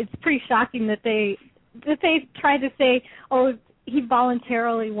 It's pretty shocking that they tried to say, oh, he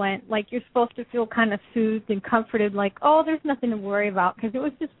voluntarily went, like you're supposed to feel kind of soothed and comforted, like, oh, there's nothing to worry about, because it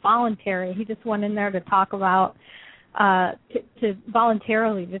was just voluntary. He just went in there to talk about to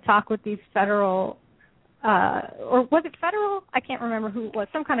voluntarily to talk with these federal, or was it federal? I can't remember who it was,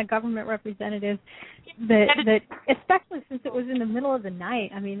 some kind of government representative, that especially since it was in the middle of the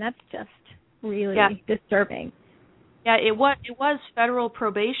night. I mean, that's just really disturbing. Yeah, it was federal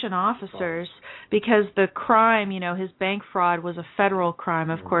probation officers, because the crime, his bank fraud was a federal crime.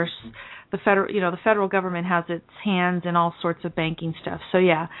 Of course, the federal government has its hands in all sorts of banking stuff. So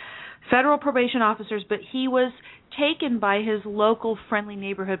yeah, federal probation officers, but he was taken by his local friendly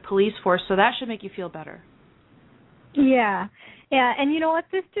neighborhood police force, so that should make you feel better. Yeah, and you know what?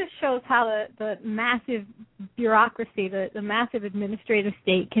 This just shows how the massive bureaucracy, the massive administrative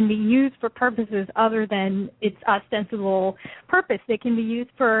state can be used for purposes other than its ostensible purpose. They can be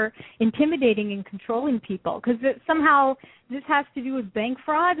used for intimidating and controlling people, because somehow this has to do with bank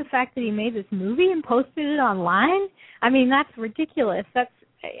fraud, the fact that he made this movie and posted it online. I mean, that's ridiculous.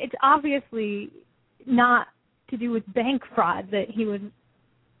 It's obviously not to do with bank fraud that he was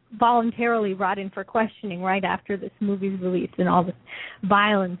voluntarily brought in for questioning right after this movie's released and all this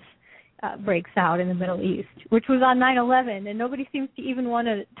violence breaks out in the Middle East, which was on 9/11, and nobody seems to even want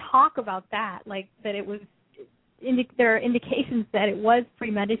to talk about that, like that it was. There are indications that it was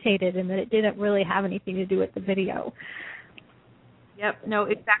premeditated and that it didn't really have anything to do with the video. Yep, no,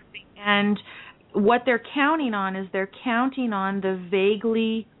 exactly. And what they're counting on is the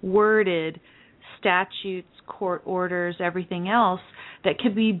vaguely worded statutes, court orders, everything else that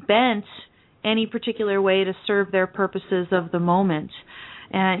could be bent any particular way to serve their purposes of the moment.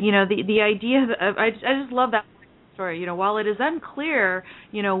 And, the idea of, I just love that story. While it is unclear,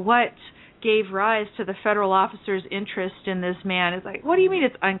 what gave rise to the federal officer's interest in this man, it's like, what do you mean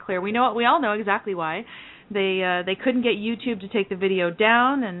it's unclear? We all know exactly why. They couldn't get YouTube to take the video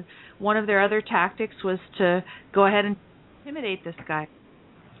down, and one of their other tactics was to go ahead and intimidate this guy.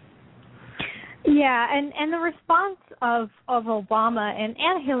 Yeah, and the response of Obama and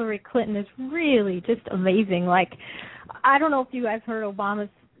Hillary Clinton is really just amazing. Like, I don't know if you guys heard Obama's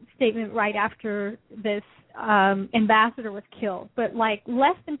statement right after this ambassador was killed, but like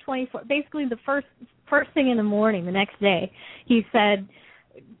less than 24, basically the first thing in the morning the next day, he said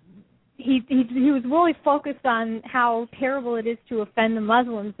he was really focused on how terrible it is to offend the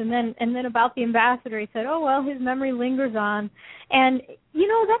Muslims, and then about the ambassador he said, oh well, his memory lingers on, and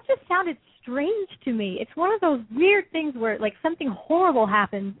that just sounded strange to me. It's one of those weird things where like something horrible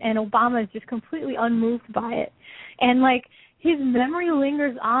happens and Obama is just completely unmoved by it, and like his memory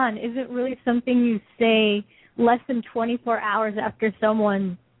lingers on isn't really something you say less than 24 hours after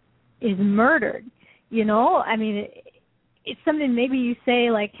someone is murdered. I mean, it's something maybe you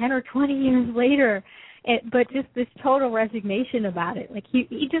say like 10 or 20 years later, but just this total resignation about it. Like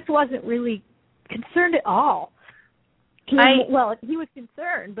he just wasn't really concerned at all. He was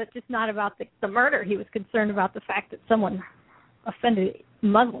concerned, but just not about the murder. He was concerned about the fact that someone offended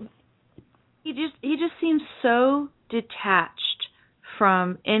Muslims. He just seems so detached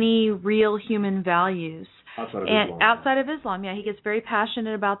from any real human values. Outside of Islam, yeah, he gets very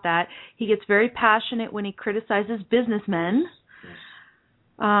passionate about that. He gets very passionate when he criticizes businessmen.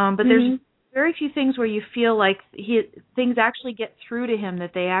 But there's very few things where you feel like things actually get through to him,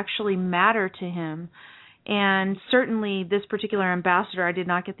 that they actually matter to him. And certainly this particular ambassador, I did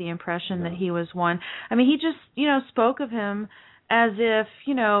not get the impression that he was one. I mean, he just, spoke of him as if,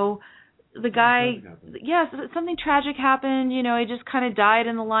 the guy, something tragic happened, he just kind of died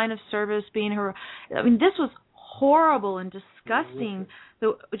in the line of service being her. I mean, this was horrible and disgusting.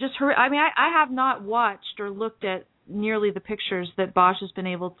 I have not watched or looked at nearly the pictures that Bosch has been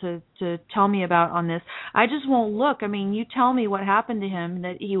able to tell me about on this. I just won't look. I mean, you tell me what happened to him,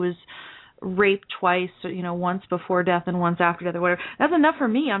 that he was raped twice, once before death and once after death or whatever. That's enough for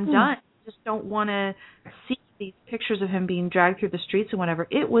me. I'm done. I just don't want to see these pictures of him being dragged through the streets and whatever.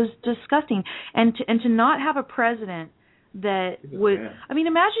 It was disgusting. And to not have a president that would, I mean,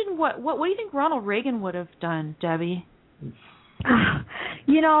 imagine what do you think Ronald Reagan would have done, Debbie?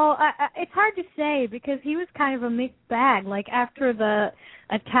 It's hard to say because he was kind of a mixed bag. Like after the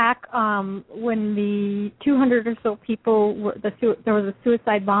attack, when the 200 or so people there was a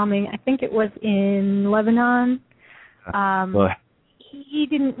suicide bombing. I think it was in Lebanon. He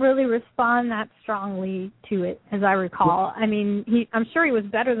didn't really respond that strongly to it, as I recall. I mean, I'm sure he was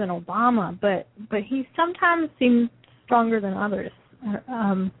better than Obama, but he sometimes seemed stronger than others.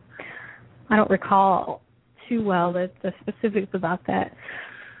 I don't recall too well the specifics about that.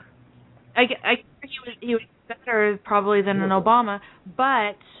 He was better probably than an Obama,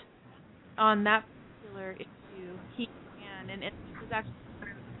 but on that particular issue, he can, and it was actually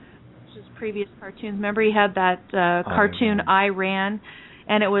his previous cartoons. Remember, he had that cartoon Ayn Rand,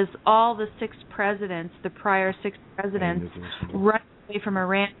 and it was all the prior six presidents running away from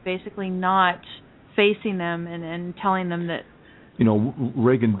Iran, basically not facing them and telling them that.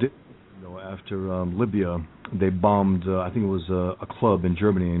 Reagan did. After Libya, they bombed, I think it was a club in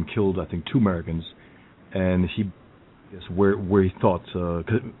Germany and killed, I think, 2 Americans. And where he thought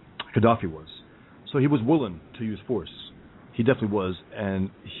Gaddafi was. So he was willing to use force. He definitely was, and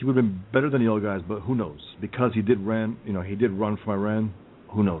he would have been better than the other guys. But who knows? Because he did run from Iran.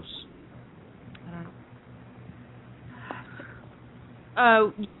 Who knows? I don't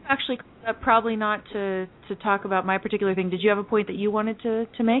know. You actually probably not to talk about my particular thing. Did you have a point that you wanted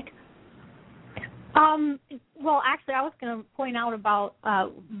to make? Well, actually, I was going to point out about,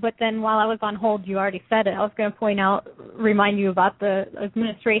 but then while I was on hold, you already said it. I was going to remind you about the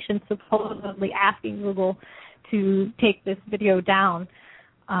administration supposedly asking Google to take this video down,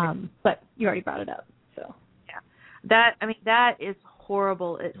 but you already brought it up. So yeah, that is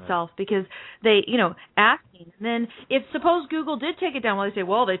horrible itself because they, asking, and then if suppose Google did take it down, well, they say,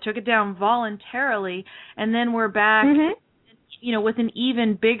 well, they took it down voluntarily, and then we're back. Mm-hmm. With an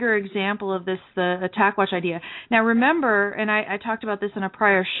even bigger example of this, the Attack Watch idea. Now, remember, and I talked about this in a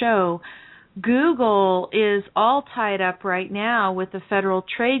prior show, Google is all tied up right now with the Federal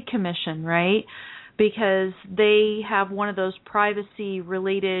Trade Commission, right? Because they have one of those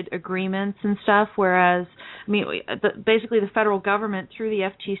privacy-related agreements and stuff, whereas, basically the federal government, through the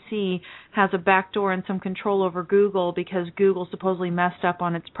FTC, has a backdoor and some control over Google because Google supposedly messed up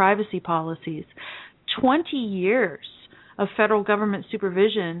on its privacy policies. 20 years of federal government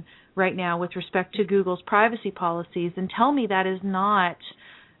supervision right now with respect to Google's privacy policies, and tell me that is not,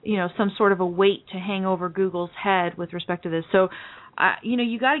 some sort of a weight to hang over Google's head with respect to this. So,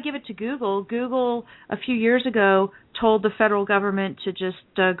 you got to give it to Google. Google, a few years ago, told the federal government to just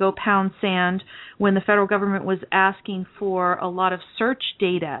go pound sand when the federal government was asking for a lot of search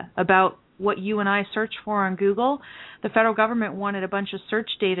data about what you and I search for on Google. The federal government wanted a bunch of search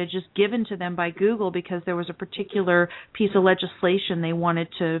data just given to them by Google because there was a particular piece of legislation they wanted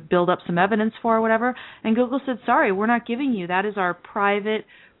to build up some evidence for or whatever. And Google said, sorry, we're not giving you. That is our private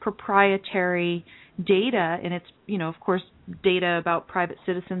proprietary data, and it's, of course, data about private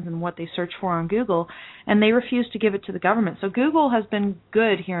citizens and what they search for on Google, and they refused to give it to the government. So Google has been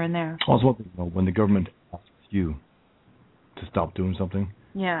good here and there. Also, when the government asks you to stop doing something,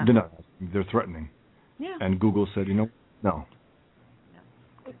 they're not asking, they're threatening. Yeah. And Google said, no.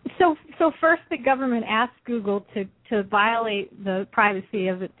 So first the government asked Google to violate the privacy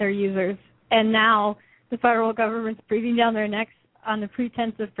of their users, and now the federal government's breathing down their necks on the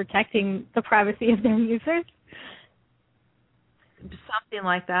pretense of protecting the privacy of their users? Something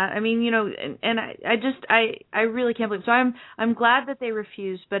like that. And I really can't believe. So I'm glad that they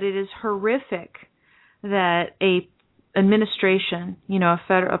refused, but it is horrific that a administration,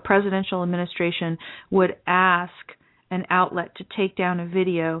 a presidential administration, would ask an outlet to take down a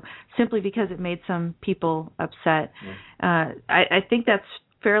video simply because it made some people upset. I think that's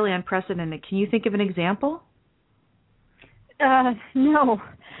fairly unprecedented. Can you think of an example? No.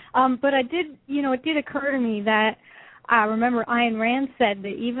 But it did occur to me that I remember Ayn Rand said that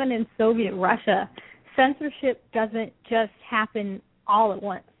even in Soviet Russia, censorship doesn't just happen all at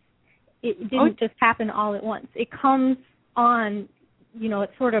once. It didn't just happen all at once. It comes on, it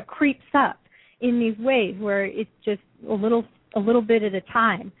sort of creeps up in these ways where it's just a little bit at a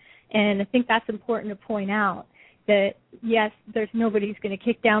time. And I think that's important to point out, that yes, there's nobody's going to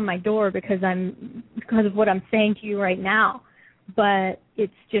kick down my door because of what I'm saying to you right now, but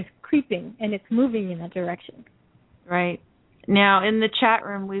it's just creeping and it's moving in that direction. Right. Now, in the chat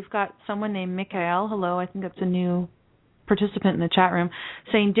room, we've got someone named Mikhail. Hello, I think that's a new participant in the chat room,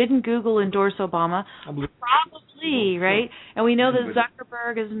 saying, didn't Google endorse Obama? Probably, right? And we know that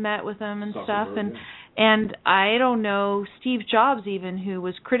Zuckerberg has met with him and stuff. And I don't know, Steve Jobs even, who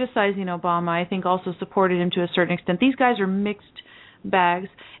was criticizing Obama, I think also supported him to a certain extent. These guys are mixed bags,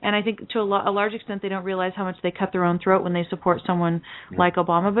 and I think to a large extent they don't realize how much they cut their own throat when they support someone like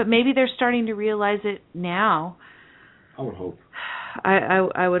Obama, but maybe they're starting to realize it now. I would hope.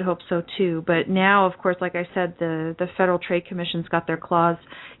 I would hope so too. But now, of course, like I said, the Federal Trade Commission's got their claws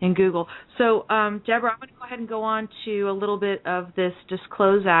in Google. So, Deborah, I'm going to go ahead and go on to a little bit of this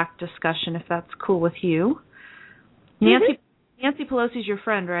Disclose Act discussion, if that's cool with you. Mm-hmm. Nancy Pelosi's your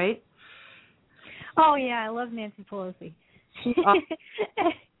friend, right? Oh yeah, I love Nancy Pelosi.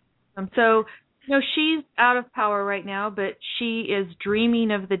 So, she's out of power right now, but she is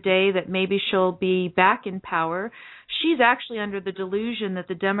dreaming of the day that maybe she'll be back in power. She's actually under the delusion that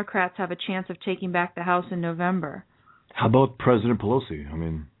the Democrats have a chance of taking back the House in November. How about President Pelosi? I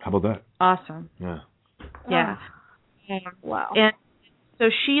mean, how about that? Awesome. Yeah. Yeah. Wow. And so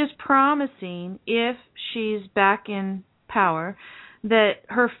she is promising, if she's back in power, that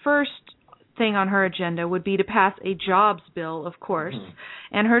her first thing on her agenda would be to pass a jobs bill, of course,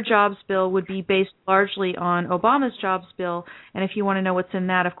 and her jobs bill would be based largely on Obama's jobs bill. And if you want to know what's in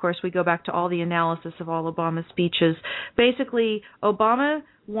that, of course, we go back to all the analysis of all Obama's speeches. Basically, Obama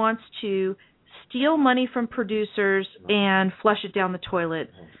wants to steal money from producers and flush it down the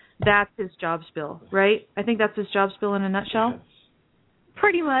toilet. That's his jobs bill, right? I think that's his jobs bill in a nutshell.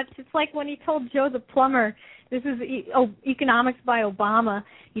 Pretty much. It's like when he told Joe the plumber, this is Economics by Obama,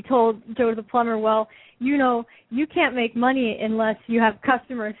 he told Joe the plumber, well, you can't make money unless you have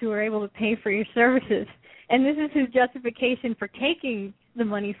customers who are able to pay for your services. And this is his justification for taking the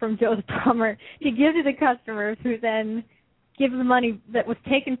money from Joe the plumber to give to the customers, who then give the money that was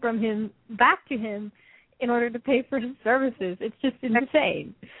taken from him back to him in order to pay for his services. It's just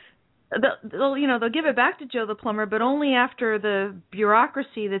insane. They'll give it back to Joe the plumber, but only after the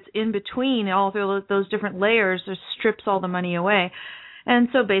bureaucracy that's in between all those different layers just strips all the money away. And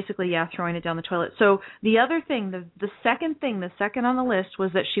so basically, throwing it down the toilet. So the other thing, the second on the list,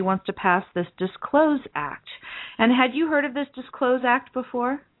 was that she wants to pass this Disclose Act. And had you heard of this Disclose Act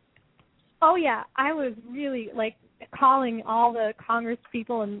before? Oh, yeah. I was really, calling all the Congress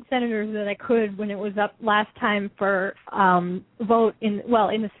people and senators that I could when it was up last time for vote in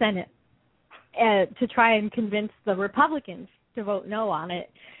the Senate to try and convince the Republicans to vote no on it.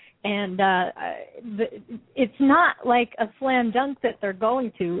 And it's not like a slam dunk that they're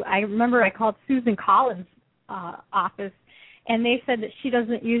going to. I remember I called Susan Collins' office, and they said that she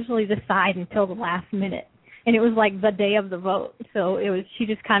doesn't usually decide until the last minute. And it was like the day of the vote. So she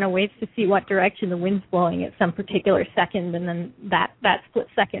just kind of waits to see what direction the wind's blowing at some particular second, and then that split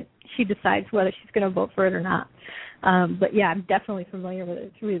second she decides whether she's going to vote for it or not. But yeah, I'm definitely familiar with it.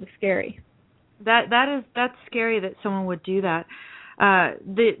 It's really scary. That's scary that someone would do that.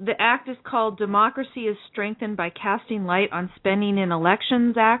 The act is called Democracy is Strengthened by Casting Light on Spending in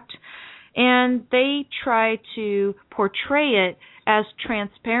Elections Act, and they try to portray it as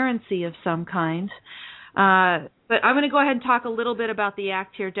transparency of some kind. But I'm going to go ahead and talk a little bit about the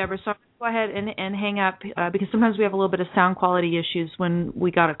act here, Deborah. So I'm going to go ahead and hang up because sometimes we have a little bit of sound quality issues when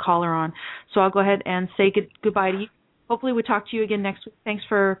we got a caller on. So I'll go ahead and say goodbye to you. Hopefully we talk to you again next week. Thanks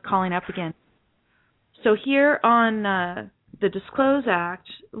for calling up again. So here on the Disclose Act,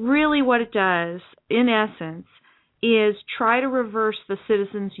 really what it does, in essence, is try to reverse the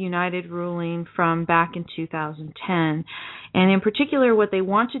Citizens United ruling from back in 2010. And in particular, what they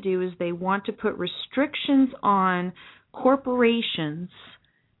want to do is they want to put restrictions on corporations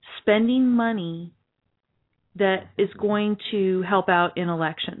spending money that is going to help out in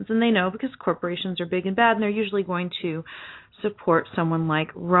elections. And they know because corporations are big and bad, and they're usually going to support someone like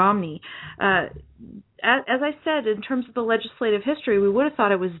Romney. As I said, in terms of the legislative history, we would have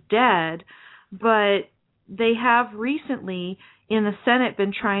thought it was dead, but they have recently in the Senate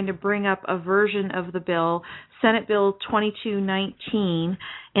been trying to bring up a version of the bill, Senate Bill 2219,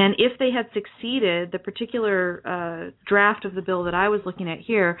 and if they had succeeded, the particular draft of the bill that I was looking at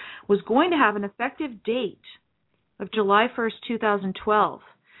here was going to have an effective date of July 1st, 2012,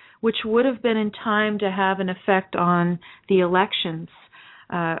 which would have been in time to have an effect on the elections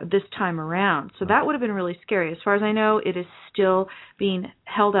this time around. So that would have been really scary. As far as I know, it is still being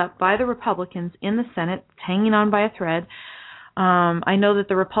held up by the Republicans in the Senate. It's hanging on by a thread. I know that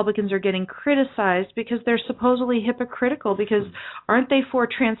the Republicans are getting criticized because they're supposedly hypocritical, because aren't they for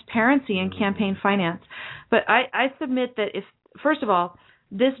transparency in campaign finance? But I submit that if, first of all,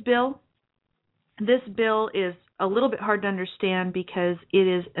 this bill is a little bit hard to understand because it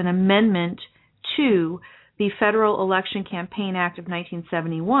is an amendment to the Federal Election Campaign Act of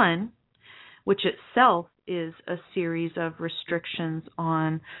 1971, which itself is a series of restrictions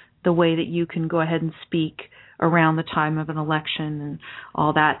on the way that you can go ahead and speak around the time of an election and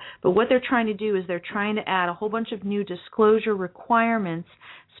all that. But what they're trying to do is they're trying to add a whole bunch of new disclosure requirements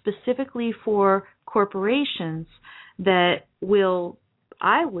specifically for corporations that will,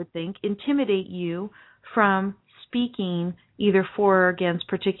 I would think, intimidate you from speaking either for or against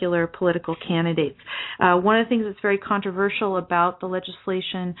particular political candidates. One of the things that's very controversial about the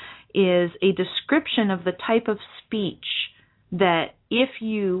legislation is a description of the type of speech that if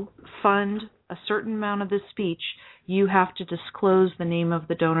you fund a certain amount of this speech, you have to disclose the name of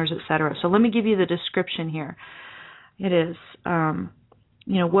the donors, etc. So let me give you the description here. It is,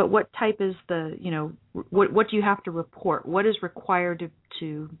 what type is the, what do you have to report? What is required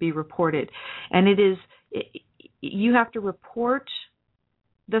to be reported? And it is, you have to report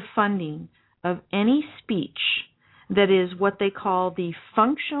the funding of any speech that is what they call the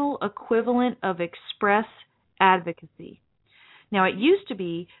functional equivalent of express advocacy. Now, it used to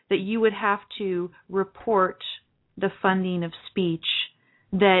be that you would have to report the funding of speech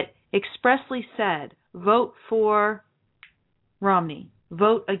that expressly said, vote for Romney,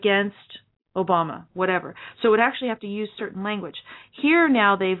 vote against Obama, whatever. So it would actually have to use certain language. Here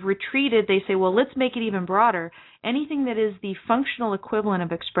now they've retreated. They say, well, let's make it even broader. Anything that is the functional equivalent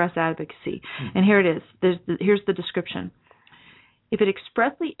of express advocacy. And here it is. Here's the description. If it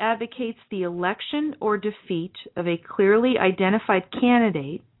expressly advocates the election or defeat of a clearly identified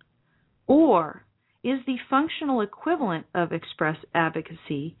candidate, or is the functional equivalent of express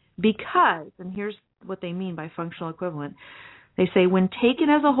advocacy because, and here's what they mean by functional equivalent, they say when taken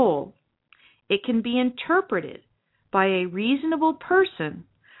as a whole, it can be interpreted by a reasonable person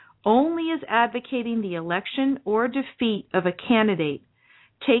only as advocating the election or defeat of a candidate,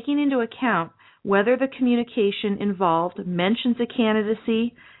 taking into account whether the communication involved mentions a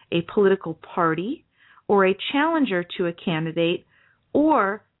candidacy, a political party, or a challenger to a candidate,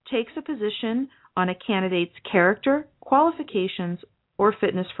 or takes a position on a candidate's character, qualifications, or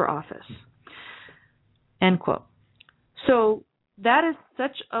fitness for office. End quote. So that is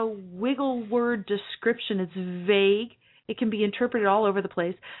such a wiggle word description. It's vague. It can be interpreted all over the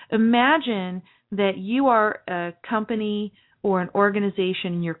place. Imagine that you are a company or an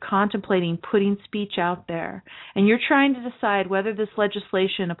organization and you're contemplating putting speech out there and you're trying to decide whether this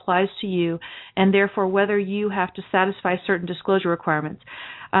legislation applies to you and therefore whether you have to satisfy certain disclosure requirements.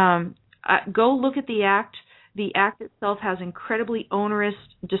 Go look at the Act. The Act itself has incredibly onerous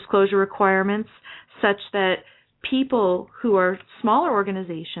disclosure requirements such that people who are smaller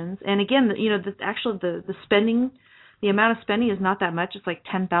organizations, and again, the spending, the amount of spending is not that much. It's like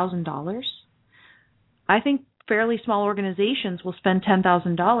 $10,000. I think fairly small organizations will spend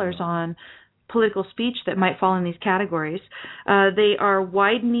 $10,000 on political speech that might fall in these categories. They are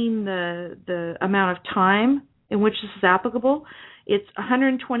widening the amount of time in which this is applicable. It's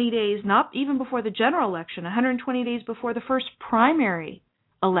 120 days, not even before the general election, 120 days before the first primary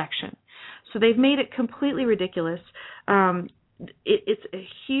election. So they've made it completely ridiculous. It's a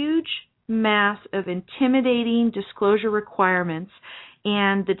huge mass of intimidating disclosure requirements,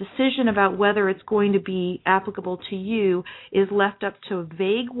 and the decision about whether it's going to be applicable to you is left up to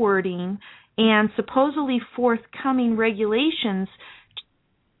vague wording and supposedly forthcoming regulations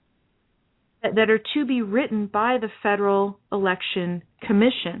that are to be written by the Federal Election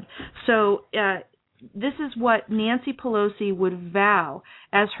Commission. So this is what Nancy Pelosi would vow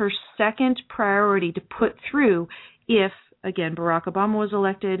as her second priority to put through if, again, Barack Obama was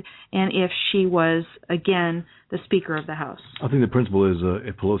elected and if she was, again, the Speaker of the House. I think the principle is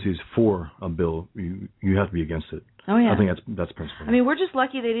if Pelosi is for a bill, you have to be against it. Oh, yeah. I think that's the principle. I mean, we're just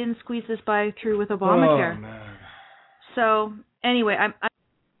lucky they didn't squeeze this through with Obamacare. Oh, man. So, anyway,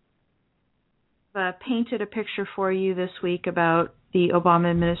 I painted a picture for you this week about the Obama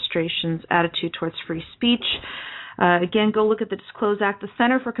administration's attitude towards free speech. Again, go look at the Disclose Act. The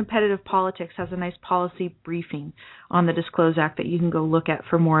Center for Competitive Politics has a nice policy briefing on the Disclose Act that you can go look at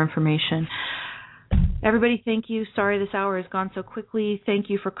for more information. Everybody, thank you. Sorry this hour has gone so quickly. Thank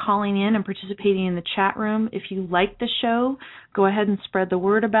you for calling in and participating in the chat room. If you like the show, go ahead and spread the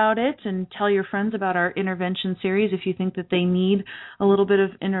word about it and tell your friends about our intervention series if you think that they need a little bit of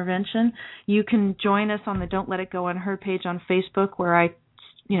intervention. You can join us on the Don't Let It Go Unheard page on Facebook, where I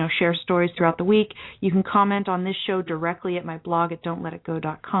share stories throughout the week. You can comment on this show directly at my blog at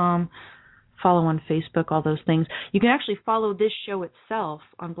don'tletitgo.com. Follow on Facebook, all those things. You can actually follow this show itself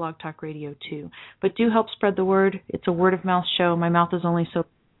on Blog Talk Radio too. But do help spread the word. It's a word-of-mouth show. My mouth is only so... By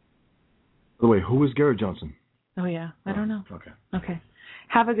the way, who is Garrett Johnson? Oh, yeah. I don't know. Okay.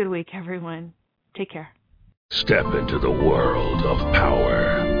 Have a good week, everyone. Take care. Step into the world of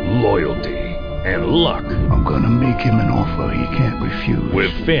power, loyalty, and luck. I'm going to make him an offer he can't refuse.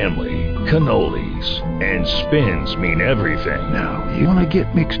 With family, cannolis, and spins mean everything. Now, you want to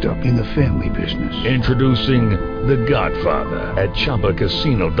get mixed up in the family business. Introducing The Godfather at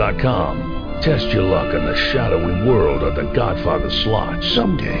ChumbaCasino.com. Test your luck in the shadowy world of The Godfather slot.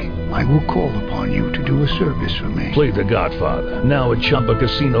 Someday, I will call upon you to do a service for me. Play The Godfather, now at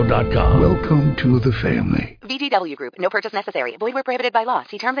ChumbaCasino.com. Welcome to the family. VGW Group. No purchase necessary. Void where prohibited by law.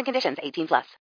 See terms and conditions. 18+.